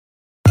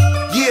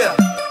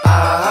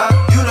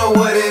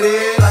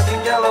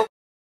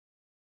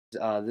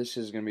This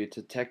is going to be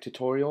a tech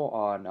tutorial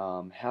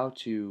on how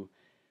to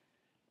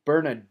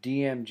burn a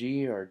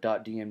DMG or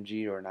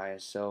 .dmg or an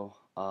ISO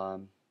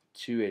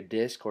to a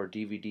disc or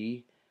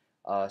DVD,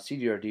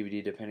 CD or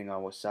DVD depending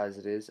on what size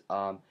it is.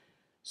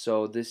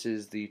 So this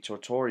is the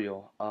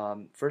tutorial.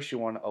 First you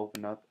want to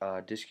open up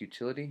Disk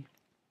Utility,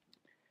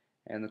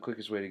 and the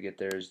quickest way to get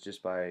there is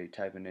just by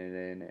typing it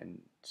in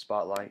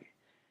Spotlight,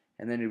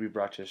 and then you'll be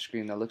brought to a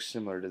screen that looks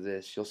similar to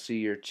this. You'll see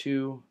your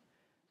two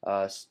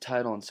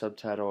title and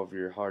subtitle of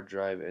your hard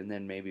drive, and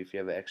then maybe if you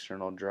have an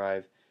external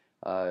drive,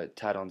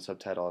 title and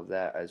subtitle of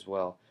that as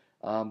well.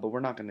 But we're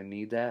not going to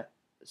need that,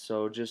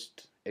 so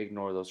just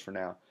ignore those for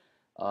now.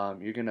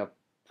 You're going to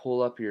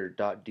pull up your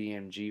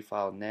 .dmg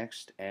file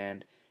next,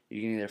 and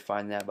you can either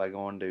find that by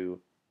going to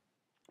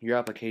your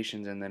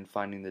applications and then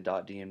finding the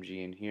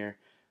 .dmg in here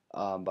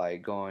by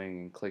going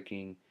and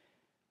clicking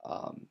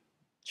um,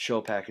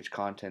 show package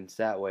contents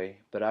that way.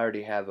 But I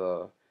already have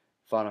a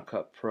Final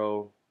Cut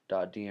Pro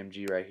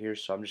 .dmg right here,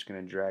 so I'm just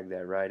going to drag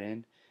that right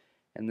in,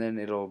 and then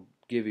it'll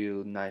give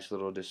you a nice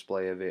little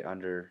display of it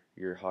under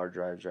your hard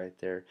drives right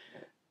there.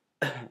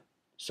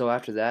 So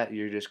after that,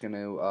 you're just going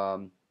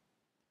to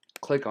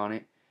click on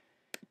it,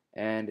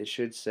 and it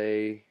should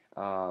say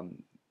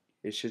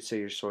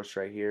your source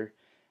right here.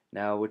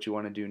 Now what you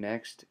want to do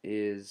next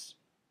is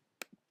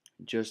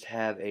just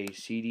have a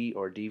CD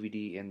or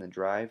DVD in the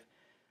drive.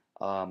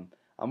 I'm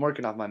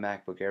working off my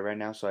MacBook Air right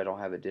now, so I don't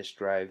have a disk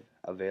drive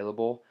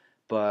available,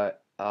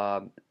 but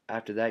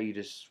after that you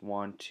just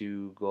want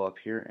to go up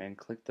here and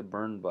click the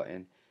burn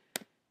button,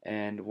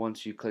 and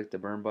once you click the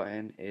burn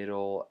button,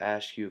 it'll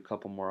ask you a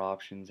couple more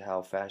options,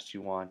 how fast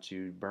you want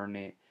to burn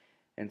it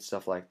and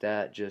stuff like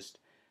that. Just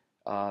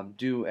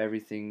do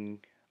everything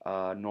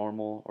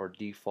normal or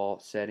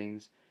default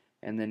settings,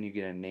 and then you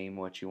get a name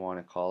what you want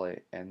to call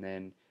it, and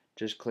then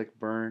just click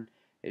burn.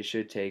 It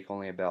should take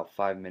only about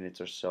 5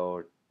 minutes or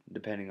so,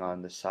 depending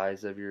on the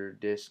size of your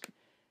disk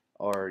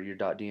or your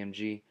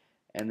 .dmg,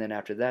 and then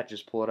after that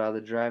just pull it out of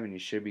the drive and you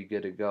should be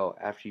good to go.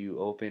 After you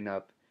open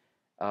up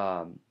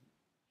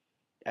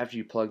after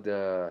you plug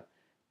the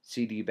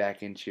CD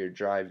back into your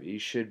drive, you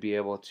should be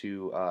able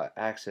to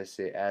access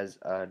it as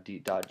a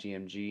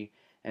 .dmg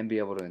and be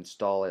able to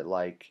install it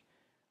like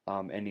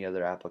any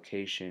other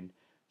application.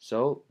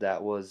 So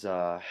that was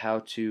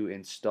how to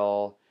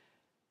install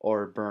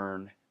or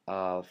burn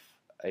a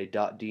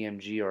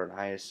 .dmg or an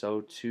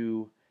ISO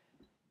to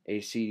a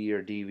CD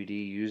or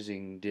DVD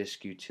using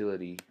Disk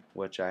Utility,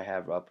 which I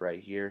have up right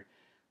here.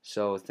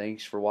 So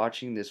thanks for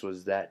watching. This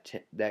was that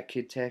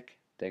Kid Tech.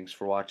 Thanks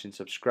for watching.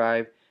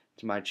 Subscribe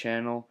to my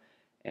channel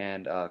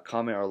and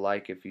comment or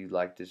like if you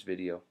like this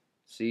video.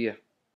 See ya.